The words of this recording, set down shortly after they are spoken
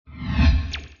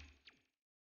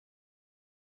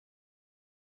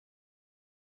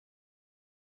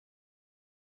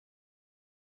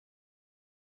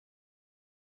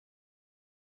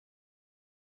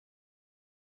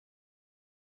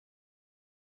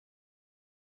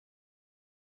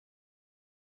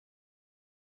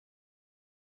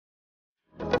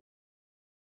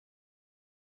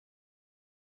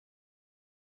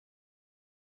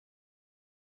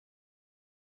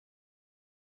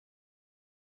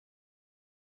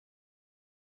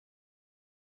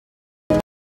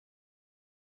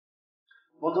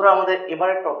বন্ধুরা, আমাদের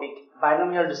এবারের টপিক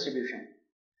বাইনোমিয়াল ডিস্ট্রিবিউশন।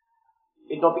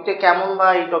 এই টপিকটা কেমন বা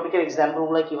এই টপিকের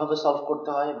এক্সাম্পলগুলো কিভাবে সলভ করতে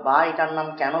হয় বা এটার নাম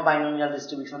কেন বাইনোমিয়াল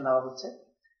ডিস্ট্রিবিউশন দেওয়া হচ্ছে,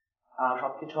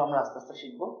 সবকিছু আমরা আস্তে আস্তে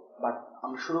শিখবো। বাট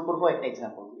আমরা শুরু করবো একটা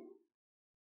এক্সাম্পল দিয়ে।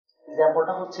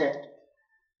 এক্সাম্পলটা হচ্ছে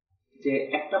যে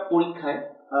একটা পরীক্ষায়,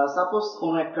 সাপোজ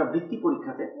কোনো একটা বৃত্তি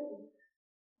পরীক্ষাতে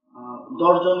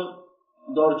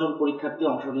 10 জন পরীক্ষার্থী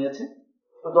অংশ নিয়েছে।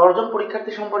 তো 10 জন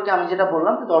পরীক্ষার্থী সম্পর্কে আমি যেটা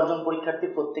বললাম যে 10 জন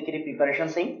পরীক্ষার্থীর প্রত্যেকেরই প্রিপারেশন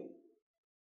সেম।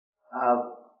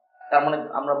 তার মানে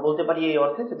আমরা বলতে পারি এই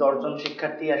অর্থে যে 10 জন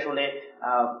শিক্ষার্থী আসলে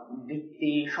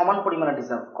বৃত্তি সমান পরিমাণে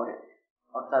ডিজার্ভ করে,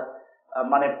 অর্থাৎ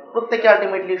মানে প্রত্যেকে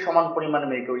আলটিমেটলি সমান পরিমাণে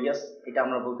মেরিটোরিয়াস, এটা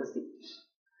আমরা বলতেছি।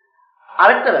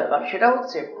 আরেকটা ব্যাপার সেটা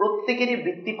হচ্ছে প্রত্যেকেরই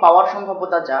বৃত্তি পাওয়ার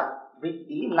সম্ভাব্যতা যা,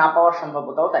 বৃত্তি না পাওয়ার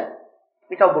সম্ভাব্যতাও তাই,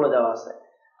 এটাও বলে দেওয়া আছে।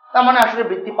 তার মানে আসলে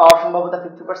বৃত্তি পাওয়ার সম্ভাব্যতা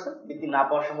 50%, বৃত্তি না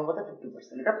পাওয়ার সম্ভাব্যতা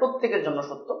 50%। এটা প্রত্যেকের জন্য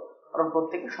সত্য, কারণ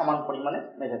প্রত্যেকে সমান পরিমাণে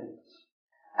মেধাবী।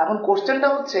 এখন কোশ্চেনটা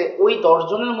হচ্ছে ওই 10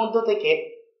 জনের মধ্য থেকে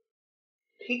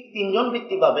ঠিক 3 জন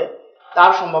বৃত্তি পাবে,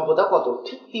 তার সম্ভাব্যতা কত?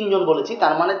 ঠিক 3 জন বলেছি,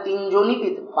 তার মানে 3 জনই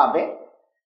পাবে,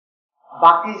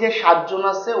 বাকি যে 7 জন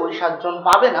আছে ওই 7 জন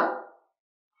পাবে না,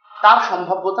 তার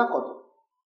সম্ভাব্যতা কত?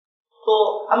 তো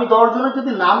আমি 10 জনের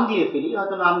যদি নাম দিয়ে ফেলি,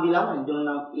 হয়তো নাম দিলাম, একজনের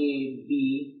নাম এ, B,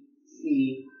 C,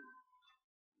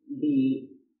 D,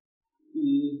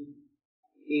 E,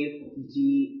 F,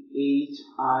 G, H,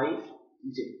 I,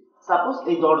 J. Suppose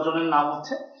এই 10 জনের নাম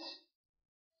হচ্ছে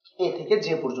এ থেকে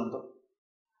জে পর্যন্ত।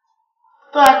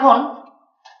 তো এখন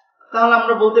তাহলে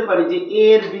আমরা বলতে পারি যে এ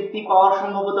এর বৃত্তি পাওয়ার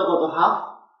সম্ভাব্যতা কত? হাফ,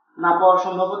 না পাওয়ার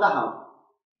সম্ভাব্যতা হাফ।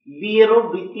 বি এরও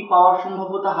বৃত্তি পাওয়ার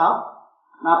সম্ভাব্যতা হাফ,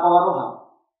 না পাওয়ারও হাফ।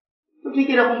 তো ঠিক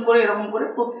এরকম করে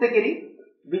প্রত্যেকেরই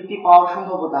বৃত্তি পাওয়ার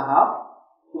সম্ভাব্যতা হাফ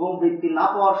এবং বৃত্তি না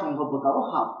পাওয়ার সম্ভাব্যতাও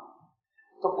হাফ।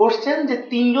 তো কোশ্চেন যে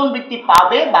 3 জন বৃত্তি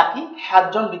পাবে, বাকি 7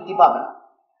 জন বৃত্তি পাবে না,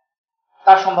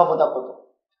 তার সম্ভাব্যতা কত?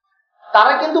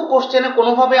 তারা কিন্তু কোশ্চেনে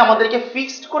কোনোভাবে আমাদেরকে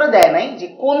ফিক্সড করে দেয় নাই যে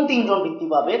কোন 3 জন বৃত্তি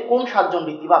পাবে, কোন 7 জন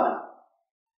বৃত্তি পাবে না।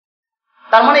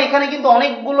 তার মানে এখানে কিন্তু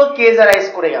অনেকগুলো কেস অ্যারাইজ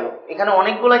করে গেল, এখানে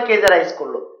অনেকগুলো কেস অ্যারাইজ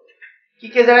করলো। কি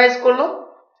কেস অ্যারাইজ করলো?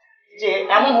 যে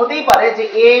এমন হতেই পারে যে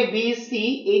এ, বি, সি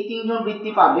এই 3 জন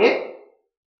বৃত্তি পাবে,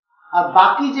 আর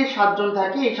বাকি যে 7 জন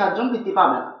থাকে এই 7 জন বৃত্তি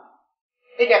পাবে না।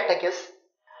 এটা একটা কেস।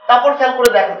 তারপর খেয়াল করে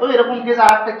দেখো তো, এরকম কেস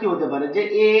আরেকটা কি হতে পারে যে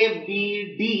এ, বি,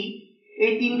 ডি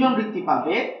এই 3 জন বৃত্তি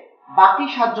পাবে, বাকি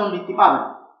 7 জন বৃত্তি পাবে না।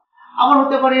 আবার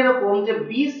হতে পারে এরকম যে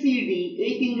বি, সি, ডি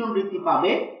এই 3 জন বৃত্তি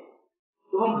পাবে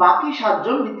এবং বাকি 7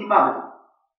 জন বৃত্তি পাবে না।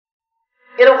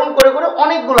 এরকম করে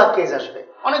অনেকগুলা কেস আসবে।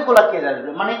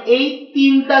 মানে এই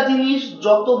 3টা জিনিস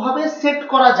যতভাবে সেট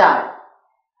করা যায়,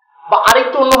 বা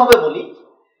আরেকটু অন্যভাবে বলি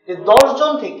যে 10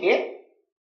 জন থেকে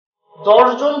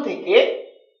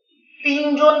 3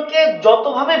 জনকে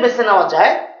যতভাবে বেছে নেওয়া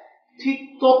যায়, ঠিক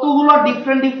ততগুলো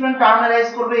ডিফারেন্ট টার্ম অ্যারাইজ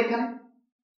করবে এখানে।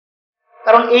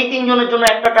 কারণ এই 3 জনের জন্য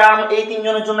একটা টার্ম, এই 3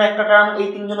 জনের জন্য একটা টার্ম, এই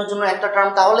 3 জনের জন্য একটা টার্ম,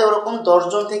 তাহলে ওরকম 10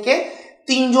 জন থেকে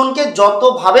 3 জনকে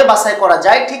যতভাবে বাছাই করা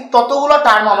যায় ঠিক ততগুলো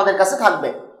টার্ম আমাদের কাছে থাকবে,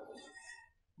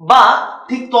 বা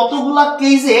ঠিক ততগুলা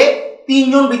কেজে 3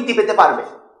 জন বৃত্তি পেতে পারবে,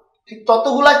 ঠিক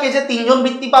ততগুলা কেজে 3 জন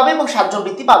বৃত্তি পাবে এবং 7 জন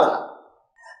বৃত্তি পাবে না।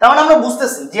 তার মানে আমরা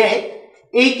বুঝতেছি যে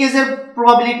এই কেজের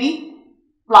প্রবাবিলিটি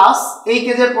প্লাস এই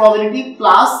কেজের প্রবাবিলিটি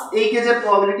প্লাস এই কেজের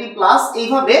প্রবাবিলিটি প্লাস,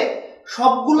 এইভাবে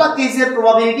সবগুলা কেজের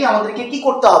প্রবাবিলিটি আমাদেরকে কি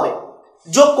করতে হবে?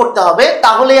 যোগ করতে হবে,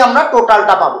 তাহলেই আমরা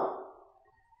টোটালটা পাবো।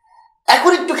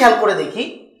 এখন একটু খেয়াল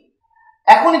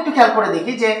করে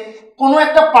দেখি যে কোনো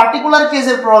একটা পার্টিকুলার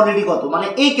কেজের প্রবাবিলিটি কত, মানে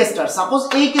এই কেসটার, সাপোজ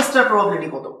এই কেসটার প্রবাবিলিটি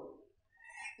কত।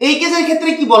 এই কেজের ক্ষেত্রে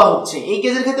কি বলা হচ্ছে? এই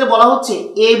কেজের ক্ষেত্রে বলা হচ্ছে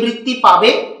এ বৃত্তি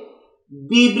পাবে,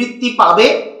 বি বৃত্তি পাবে,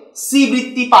 সি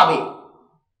বৃত্তি পাবে।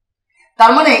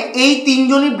 তার মানে এই 3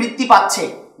 জনই বৃত্তি পাচ্ছে।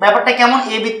 ব্যাপারটা কেমন?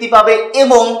 এ বৃত্তি পাবে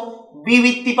এবং বি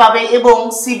বৃত্তি পাবে এবং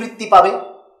সি বৃত্তি পাবে।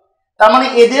 তার মানে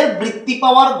এদের বৃত্তি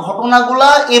পাওয়ার ঘটনাগুলা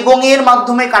এবং এর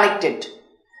মাধ্যমে কানেক্টেড,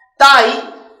 তাই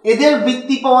এদের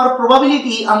বৃত্তি পাওয়ার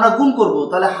প্রবাবিলিটি আমরা গুণ করব,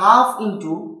 তাহলে হাফ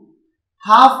ইন্টু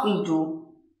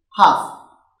হাফ।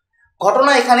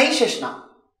 ঘটনা এখানেই শেষ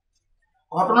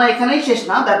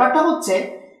না। ব্যাপারটা হচ্ছে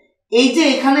এই যে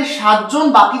এখানে 7 জন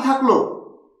বাকি থাকলো,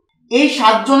 এই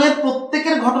 7 জনের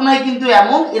প্রত্যেকের ঘটনায় কিন্তু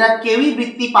এমন এরা কেউই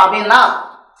বৃত্তি পাবে না।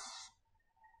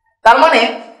 তার মানে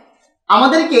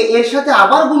আমাদেরকে এর সাথে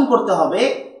আবার গুণ করতে হবে।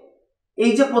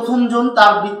 এই যে প্রথম জন,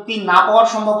 তার বৃত্তি না পাওয়ার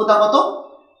সম্ভাব্যতা কত?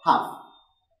 হাফ।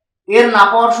 এর না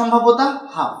পাওয়ার সম্ভাব্যতা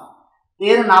হাফ,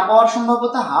 এর না পাওয়ার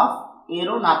সম্ভাব্যতা হাফ,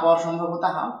 এরও না পাওয়ার সম্ভাব্যতা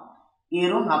হাফ,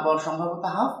 এরও না পাওয়ার সম্ভাব্যতা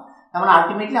হাফ। তার মানে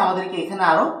আলটিমেটলি আমাদেরকে এখানে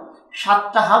আরো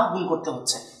 7টা হাফ গুণ করতে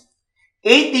হচ্ছে।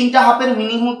 এই 3টা হাফের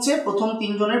মিনিং হচ্ছে প্রথম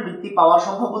 3 জনের বৃত্তি পাওয়ার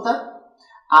সম্ভাব্যতা,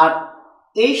 আর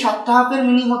এই 7টা হাফের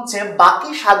মিনিং হচ্ছে বাকি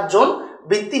 7 জন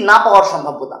বৃত্তি না পাওয়ার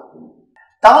সম্ভাব্যতা।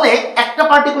 তাহলে একটা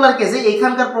পার্টিকুলার কেসে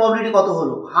এখানকার প্রবাবিলিটি কত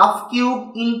হলো, half cube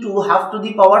into have to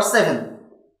the power 7।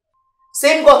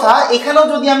 Same কথা এখানেও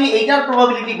যদি আমি এইটার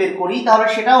প্রবাবিলিটি বের করি তাহলে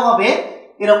সেটাও হবে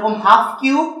এরকম হাফ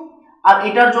কিউব, আর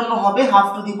এটার জন্য হবে হাফ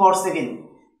টু দি পাওয়ার 7।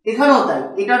 এখানেও তাই,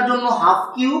 এটার জন্য হাফ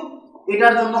কিউব,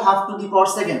 এটার জন্য হাফ টু দি পাওয়ার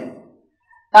 7।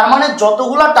 তার মানে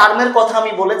যতগুলা টার্মের কথা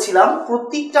আমি বলেছিলাম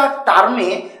প্রত্যেকটা টার্মে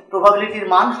প্রবাবিলিটির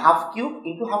মান half cube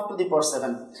into have to the পাওয়ার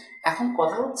 7। এখন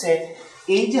কথা হচ্ছে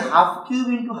এই যে half cube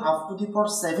into have to the পাওয়ার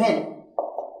 7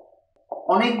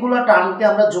 অনেকগুলো টার্মকে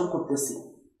আমরা যোগ করতেছি।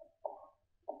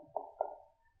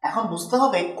 এখন বুঝতে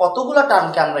হবে কতগুলো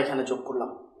টার্মকে আমরা এখানে যোগ করলাম।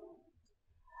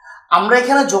 আমরা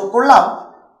এখানে যোগ করলাম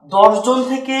 10 জন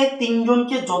থেকে 3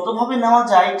 জনকে যতভাবে নেওয়া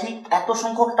যায় ঠিক এত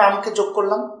সংখ্যক টার্মকে যোগ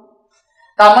করলাম।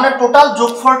 তার মানে টোটাল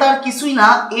যোগফলটা আর কিছুই না,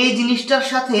 এই জিনিসটার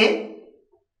সাথে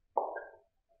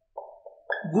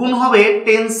গুণ হবে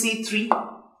 10c3।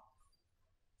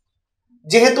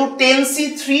 যেহেতু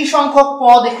 10c3 সংখ্যক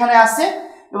পদ এখানে আছে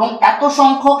এবং এত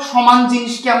সংখ্যক সমান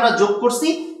জিনিসকে আমরা যোগ করছি,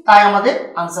 তাই আমাদের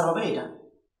আনসার হবে এটা।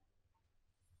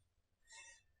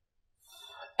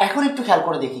 এখন একটু খেয়াল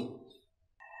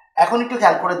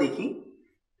করে দেখি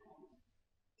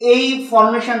এই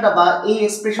ফরমেশনটা বা এই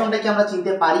এক্সপ্রেশনটাকে আমরা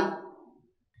চিনতে পারি।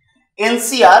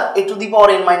 NCR a to the power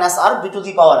n minus r b to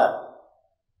the power r,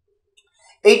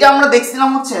 এইটা আমরা দেখছিলাম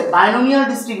হচ্ছে বাইনোমিয়াল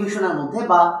ডিস্ট্রিবিউশনের মধ্যে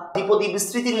বা দ্বিপদী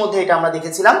বিস্তৃতির মধ্যে এটা আমরা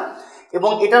দেখেছিলাম,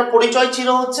 এবং এটার পরিচয় ছিল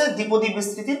হচ্ছে দ্বিপদী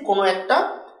বিস্তৃতির কোনো একটা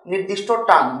নির্দিষ্ট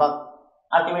টার্ম বা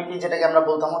আলটিমেটলি যেটাকে আমরা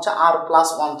বলতাম হচ্ছে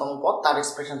r+1 তম পদ, তার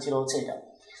এক্সপ্রেশন ছিল হচ্ছে এটা।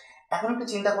 এখন একটু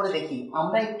চিন্তা করে দেখি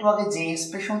আমরা একটু আগে যে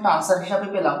এক্সপ্রেশনটা আনসার হিসাবে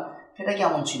পেলাম সেটা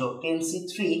কেমন ছিল,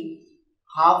 10c3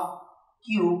 half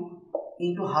cube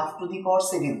into have to the পাওয়ার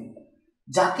 7,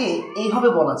 যাকে এইভাবে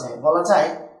বলা যায়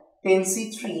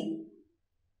 10c3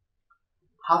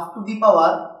 have to the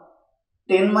power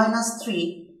 10 minus 3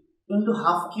 into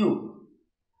half cube.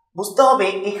 বুঝতে হবে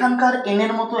এখানকার n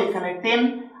এর মতো এখানে 10,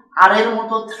 r এর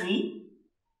মতো 3,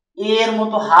 a এর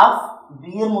মতো হাফ, b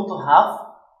এর মতো হাফ।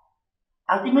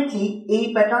 আলটিমেটলি এই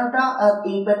প্যাটার্নটা আর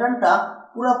এই প্যাটার্নটা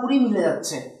পুরোপুরি মিলে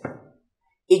যাচ্ছে।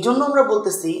 এই জন্য আমরা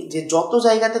বলতেছি যে যত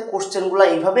জায়গাতে কোশ্চেনগুলো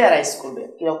এইভাবে অ্যারাইজ করবে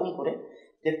কিরকম করে,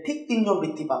 যে ঠিক 3 জন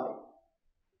বৃত্তি পাবে,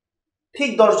 ঠিক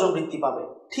 10 জন বৃত্তি পাবে,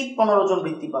 ঠিক 15 জন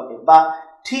বৃত্তি পাবে, বা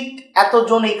ঠিক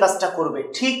এতজন এই কাজটা করবে,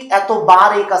 ঠিক এতবার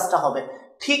এই কাজটা হবে,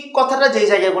 ঠিক কথাটা যে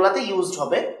জায়গাগুলোতে ইউজড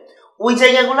হবে ওই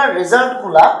জায়গাগুলোর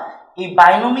রেজাল্টগুলা এই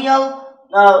বাইনোমিয়াল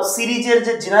সিরিজের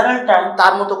যে জেনারেল টার্ম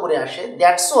তার মতো করে আসে।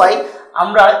 দ্যাটস ওয়াই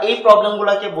আমরা এই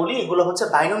প্রবলেমগুলোকে বলি এগুলো হচ্ছে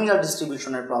বাইনোমিয়াল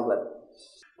ডিস্ট্রিবিউশনের প্রবলেম।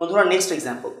 বন্ধুরা নেক্সট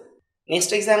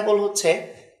এক্সাম্পল হচ্ছে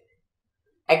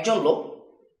একজন লোক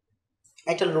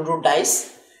একটা লুডোর ডাইস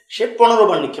সে 15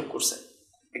 বার নিক্ষেপ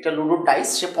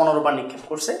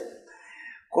করছে।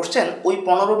 কোশ্চেন ওই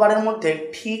 15 বারের মধ্যে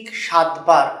ঠিক 7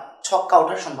 বার ছক্কা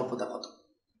ওঠার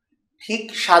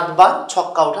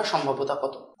সম্ভাব্যতা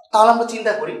কত? তাহলে আমরা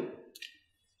চিন্তা করি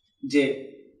যে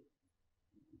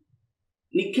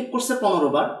নিক্ষেপ করছে 15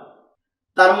 বার,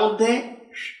 তার মধ্যে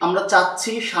আমরা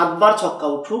চাচ্ছি 7 বার ছক্কা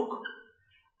উঠুক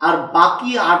আর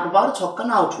বাকি 8 বার ছক্কা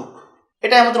না উঠুক।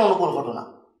 এটাই আমাদের অনুকূল ঘটনা।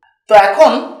 তো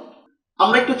এখন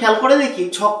আমরা একটু খেয়াল করে দেখি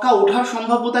ছক্কা ওঠার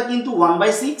সম্ভাব্যতা কিন্তু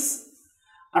 1/6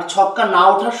 আর ছক্কা না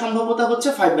ওঠার সম্ভাব্যতা হচ্ছে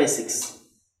 5/6।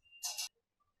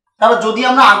 তাহলে যদি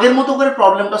আমরা আগের মতো করে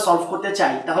প্রবলেমটা সলভ করতে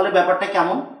চাই তাহলে ব্যাপারটা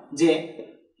কেমন, যে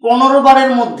 15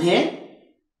 বারের মধ্যে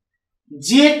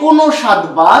যে কোনো 7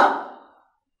 বার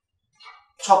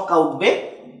ছক্কা উঠবে,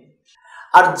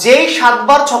 আর যেই 7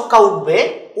 বার ছক্কা উঠবে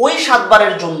ওই 7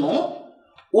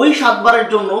 বারের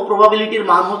জন্য প্রবাবিলিটির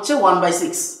মান হচ্ছে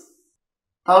 1/6।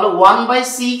 তাহলে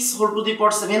 1/6 হোল টু দি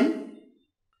পাওয়ার 7,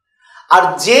 আর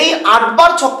যেই 8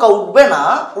 বার ছক্কা উঠবে না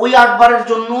ওই 8 বারের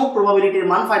জন্য প্রবাবিলিটির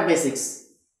মান 5/6।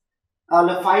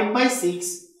 তাহলে 5/6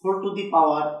 হোল টু দি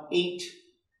পাওয়ার 8,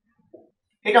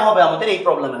 এটা হবে আমাদের এই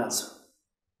প্রবলেমের আনসার।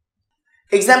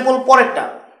 এক্সাম্পল পরেরটা,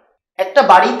 একটা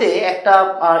বাড়িতে একটা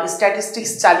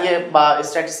স্ট্যাটিস্টিক্স চালিয়ে বা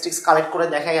স্ট্যাটিস্টিক্স কালেক্ট করে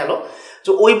দেখা গেল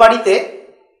যে ওই বাড়িতে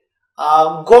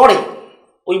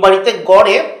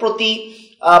গড়ে প্রতি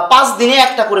 5 দিনে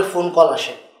একটা করে ফোন কল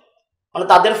আসে, মানে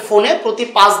তাদের ফোনে প্রতি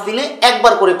 5 দিনে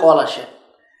একবার করে কল আসে।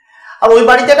 আর ওই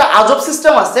বাড়িতে একটা আজব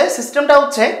সিস্টেম আছে। সিস্টেমটা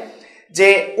হচ্ছে যে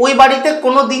ওই বাড়িতে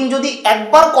কোনো দিন যদি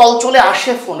একবার কল চলে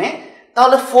আসে ফোনে,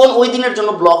 তাহলে ফোন ওই দিনের জন্য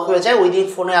ব্লক হয়ে যায়, ওই দিন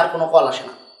ফোনে আর কোনো কল আসে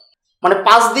না। মানে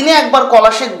 5 দিনে একবার কল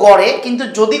আসে গড়ে, কিন্তু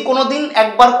যদি কোনো দিন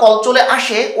একবার কল চলে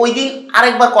আসে ওই দিন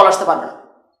আরেকবার কল আসতে পারবে না,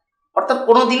 অর্থাৎ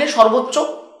কোনো দিনে সর্বোচ্চ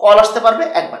কল আসতে পারবে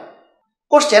একবার।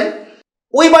 কোশ্চেন,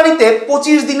 ওই বাড়িতে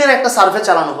 25 দিনের একটা সার্ভে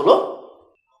চালানো হলো,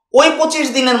 ওই 25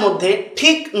 দিনের মধ্যে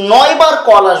ঠিক 9 বার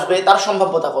কল আসবে, তার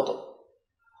সম্ভাব্যতা কত?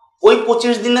 ওই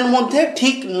 25 দিনের মধ্যে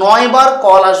ঠিক 9 বার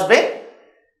কল আসবে,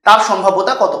 তার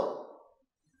সম্ভাব্যতা কত?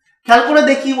 খেয়াল করে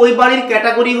দেখি, ওই বাড়ির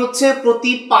ক্যাটাগরি হচ্ছে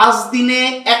প্রতি 5 দিনে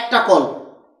একটা কল,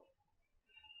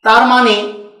 তার মানে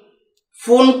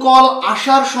ফোন কল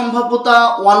আসার সম্ভাব্যতা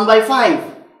 1/5।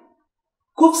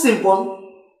 খুব সিম্পল,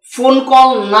 ফোন কল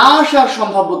না আসার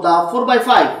সম্ভাব্যতা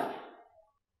 4/5।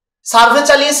 সার্ভে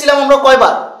চালিয়েছিলাম আমরা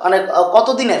কয়বার, মানে কত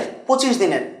দিনের? 25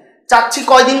 দিনের। চাচ্ছি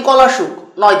কয়দিন কল আসুক?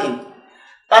 9 দিন।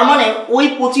 তার মানে ওই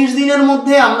 25 দিনের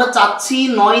মধ্যে আমরা চাচ্ছি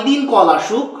 9 দিন কল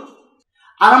আসুক,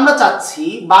 আর আমরা চাচ্ছি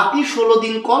বাকি 16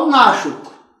 দিন কল না আসুক।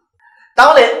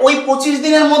 তাহলে ওই 25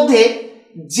 দিনের মধ্যে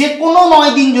যে কোনো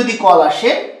 9 দিন যদি কল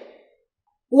আসে,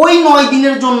 ওই 9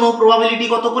 দিনের জন্য প্রবাবিলিটি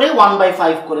কত করে?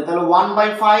 1/5 করে। তাহলে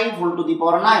 1/5 হোল টু দি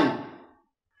পাওয়ার 9।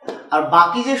 আর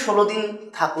বাকি যে 16 দিন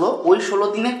থাকলো, ওই 16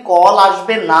 দিনে কল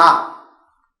আসবে না,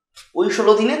 ওই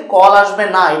 16 দিনে কল আসবে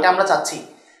না, এটা আমরা চাচ্ছি।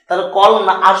 তাহলে কল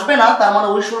আসবে না, তার মানে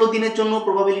ওই 16 দিনের জন্য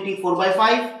প্রবাবিলিটি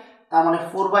 4/5, তার মানে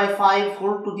 4/5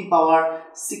 whole to the power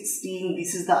 16।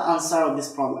 This is the answer of this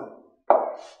problem.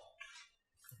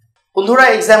 বন্ধুরা,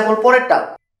 এক্সাম্পল পরেরটা,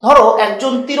 ধরো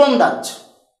একজন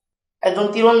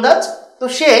তীরন্দাজ, তো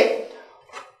সে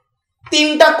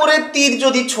 3টা করে তীর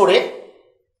যদি ছোড়ে,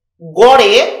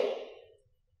 গড়ে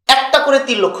 1টা করে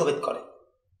তীর লক্ষ্যভেদ করে,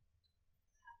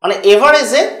 মানে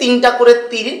এভারেজে 3টা করে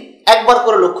তীর একবার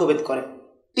করে লক্ষ্যভেদ করে।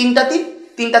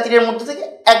 3টা তীরের মধ্যে থেকে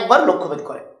একবার লক্ষ্যভেদ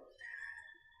করে।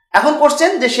 এখন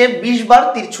কোশ্চেন যে সে 20 বার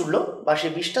তীর ছুড়লো, বা সে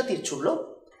 20টা তীর ছুড়লো,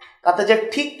 তাতে যে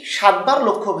ঠিক 7 বার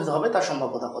লক্ষ্যভেদ হবে তার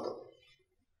সম্ভাব্যতা কত?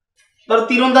 ধরো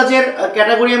তীরন্দাজের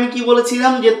ক্যাটাগরি আমি কি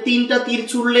বলেছিলাম, যে 3টা তীর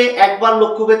ছুড়লে একবার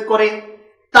লক্ষ্যভেদ করে,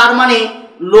 তার মানে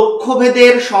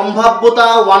লক্ষ্যভেদের সম্ভাব্যতা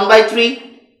 1/3।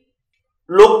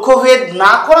 লক্ষ্যভেদ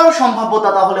না করার সম্ভাব্যতা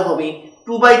তাহলে হবে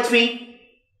 2/3।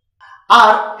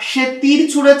 আর সে তীর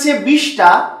ছুড়েছে 20টা,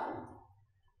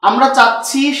 আমরা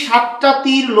চাচ্ছি 7টা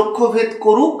তীর লক্ষ্যভেদ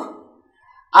করুক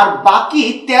আর বাকি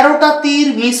 13টা তীর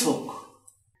মিস হোক।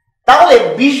 তাহলে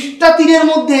 20টা তীরের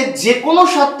মধ্যে যে কোনো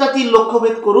 7টা তীর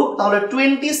লক্ষ্যভেদ করুক, তাহলে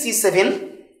 27।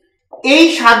 এই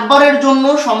 7 বারের জন্য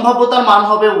সম্ভাব্যতার মান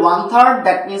হবে 1/3,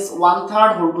 that means 1/3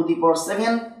 whole to the পাওয়ার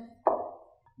 7।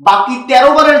 বাকি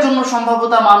 13 বারের জন্য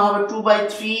সম্ভাব্যতার মান হবে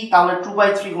 2/3, তাহলে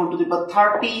 2/3 whole to the power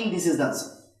 13। This is the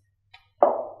answer.